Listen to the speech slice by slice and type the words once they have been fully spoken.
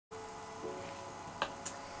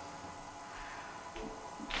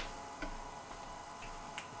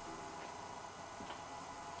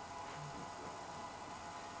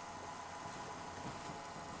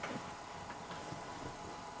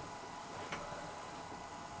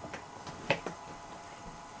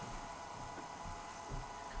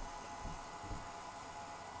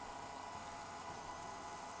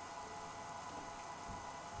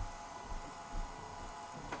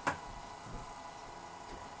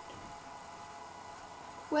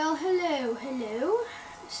Well, hello.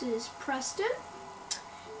 This is Preston,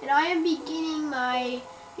 and I am beginning my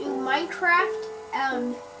new Minecraft,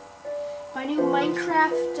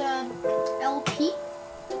 LP,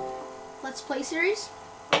 Let's Play series.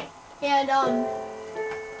 And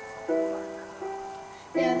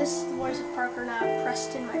yeah, this is the voice of Parker, not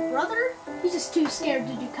Preston, my brother. He's just too scared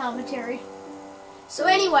to do commentary. So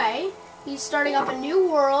anyway, he's starting up a new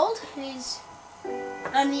world. He's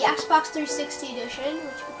on the Xbox 360 edition,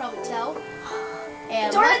 which you can probably tell.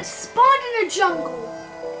 And darn it, spawned in a jungle.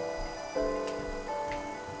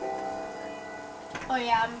 Oh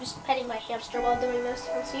yeah, I'm just petting my hamster while doing this.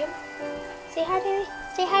 You want to see him? Say hi to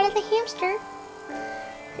the hamster.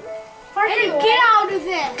 Parker, anyway, get out of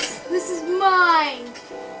this. This is mine.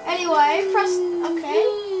 Anyway, Preston. Okay.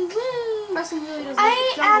 Preston really doesn't like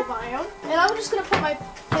the jungle biome, and I'm just gonna put my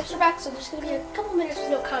hamster back. So there's gonna be a couple minutes with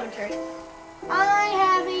no commentary. I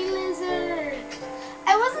have a lizard.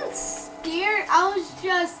 I wasn't scared. I was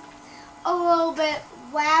just a little bit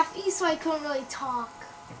laughy, so I couldn't really talk.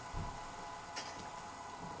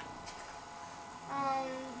 I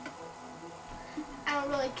don't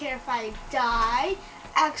really care if I die.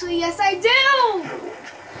 Actually, yes, I do.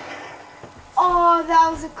 Oh,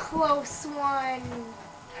 that was a close one.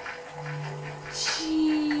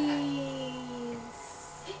 Jeez.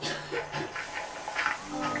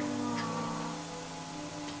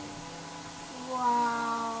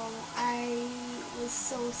 Wow, I was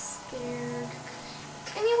so scared.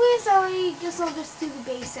 Anyways, I'll just do the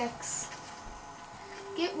basics.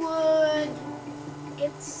 Get wood,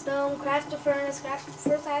 get stone, craft a furnace,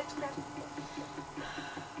 first I have to craft.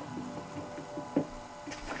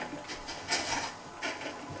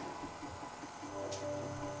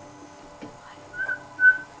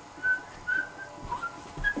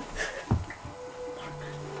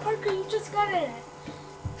 Parker, you just got in it.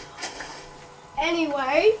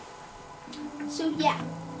 Anyway, so yeah.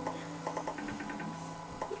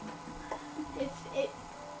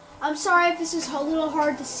 I'm sorry if this is a little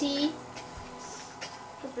hard to see,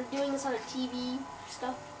 because we're doing this on a TV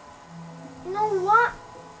stuff. You know what?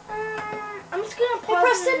 I'm just gonna pause. Hey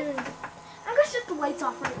Preston! I'm gonna shut the lights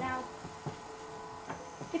off right now.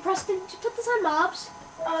 Hey Preston, did you put this on mobs?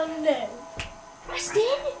 No.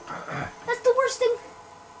 Preston? That's the worst thing.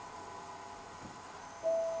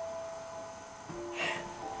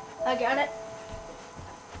 I got it.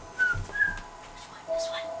 This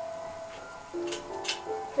one.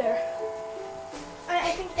 There.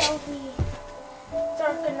 I think that will be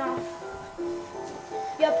dark enough.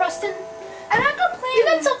 Yeah, Preston. I'm not gonna play. You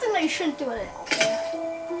did something that you shouldn't do in it.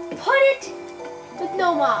 Put it with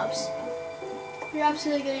no mobs. You're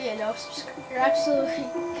absolutely gonna get no subscribers. You're absolutely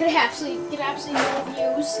gonna get absolutely no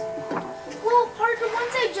views. Well, Parker,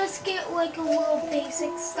 once I just get like a little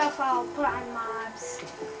basic stuff, I'll put on mobs.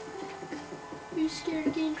 You scared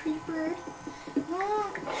of getting creepered?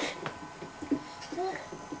 Well,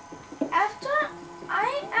 after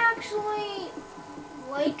I actually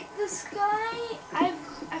like this guy, I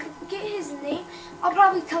forget his name. I'll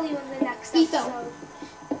probably tell you in the next episode.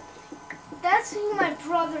 That's who my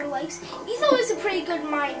brother likes. Etho is a pretty good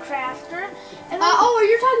Minecrafter. And oh,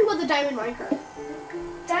 you're talking about the Diamond Minecraft.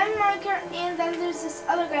 Diamond Minecraft, and then there's this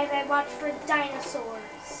other guy that I watch for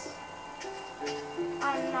dinosaurs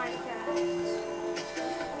on Minecraft.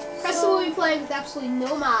 Preston will be playing with absolutely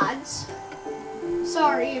no mods.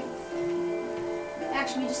 Sorry.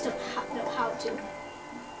 Actually, we just don't know how to.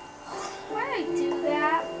 Why did I do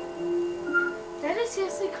that? Did I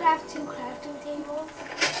seriously craft 2 crafting tables?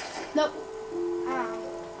 Nope. Oh,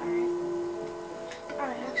 alright.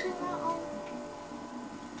 Alright, actually, I'll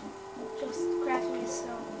just craft me a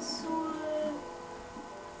stone sword.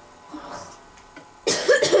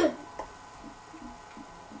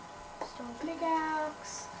 Stone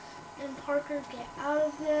pickaxe. And Parker, get out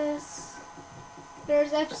of this.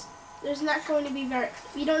 There's not going to be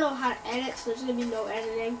we don't know how to edit, so there's going to be no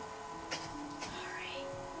editing. Sorry.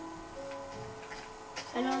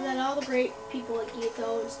 I know that all the great people like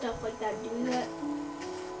Etho and stuff like that do that,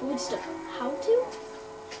 but we just don't know how to.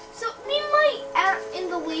 So we might add in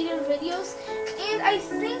the later videos, and I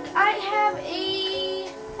think I have a...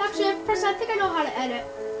 Actually, Preston, I think I know how to edit.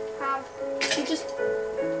 How? You just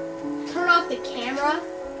turn off the camera.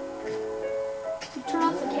 You turn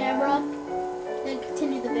off the camera, then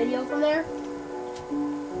continue the video from there.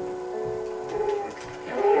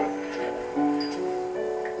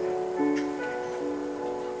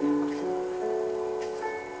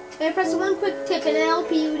 Hey, Preston, one quick tip. In an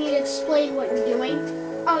LP, you need to explain what you're doing.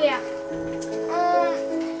 Oh, yeah.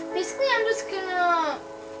 Basically, I'm just gonna...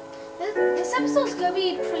 This episode's gonna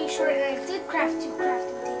be pretty short, and I did craft 2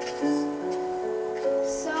 crafting tables.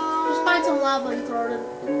 So find some lava and throw it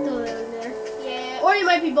in there. Yeah. Or you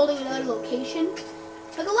might be building another location.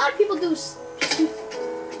 Like a lot of people do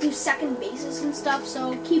second bases and stuff,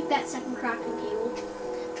 so keep that second crafting table.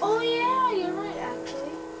 Oh yeah, you're right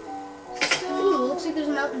actually. So Ooh, looks like there's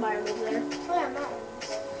a mountain biome over there. oh yeah,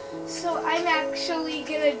 mountains. So I'm actually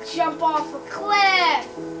gonna jump off a cliff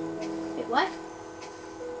Wait, what?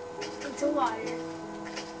 into water.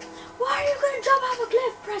 Why are you gonna jump off a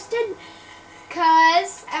cliff, Preston?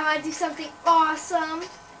 Cause I wanna do something awesome.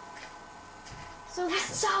 So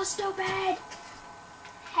That's so stupid.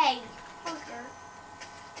 hey, Parker.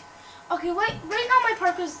 Okay, wait. Right now my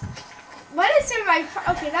Parker's. What is in my?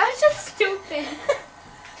 Okay, that was just stupid.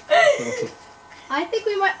 I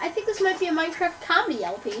think this might be a Minecraft comedy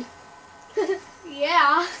LP.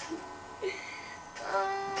 Yeah.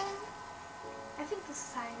 I think this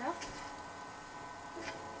is high enough.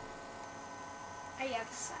 Oh yeah,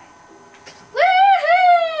 this is high enough.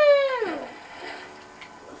 Woohoo!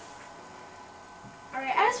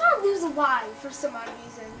 Alright, I just want to lose alive for some odd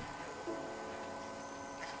reason.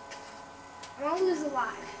 I want to lose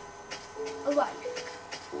alive.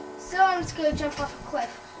 So I'm just going to jump off a cliff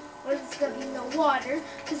where there's going to be no water,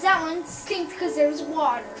 because that one stinks because there's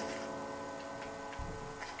water.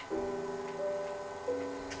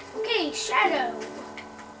 Okay, shadow.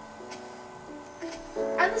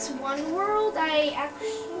 On this one world, I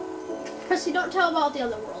actually... Preston, don't tell about the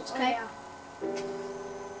other worlds, okay? Oh, yeah.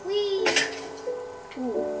 Whee!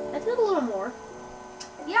 Ooh, that did a little more.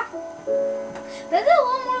 Yeah. That did a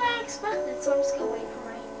little more than I expected, so I'm just gonna wait for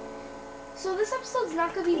mine. So this episode's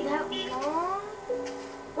not gonna be that long.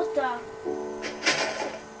 What the?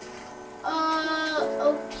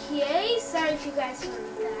 Okay. Sorry if you guys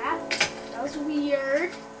heard that. That was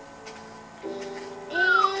weird.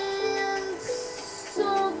 And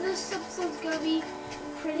so this episode's gonna be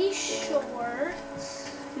pretty short.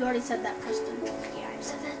 You already said that, Preston. Yeah, I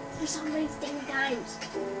said that. For so many dang times.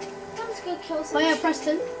 I'm just gonna kill some. Oh yeah,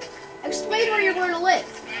 Preston. Explain where you're going to live.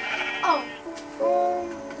 Oh.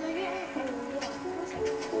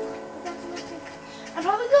 I'm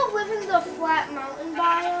probably gonna live in the flat mountain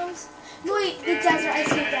biomes. No, wait, the desert. I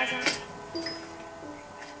see a desert.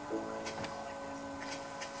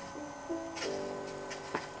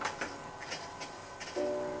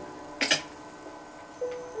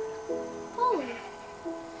 Holy.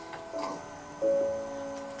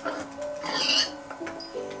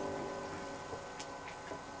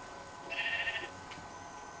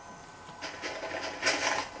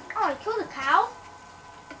 Oh, I killed a cow?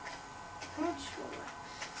 How much?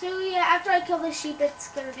 So yeah, after I kill the sheep, it's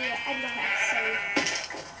gonna be the end of the episode.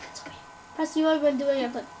 That's okay. Preston, you've only been doing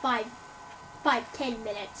it for like 5-10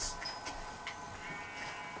 minutes.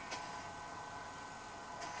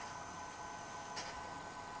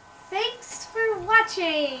 Thanks for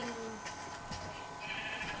watching.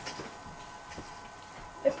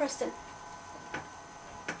 Hey, Preston.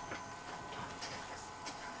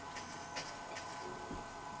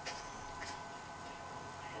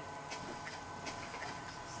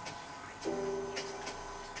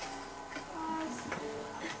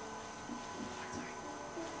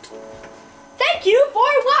 Thank you for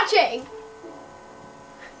watching!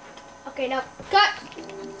 Okay, now cut!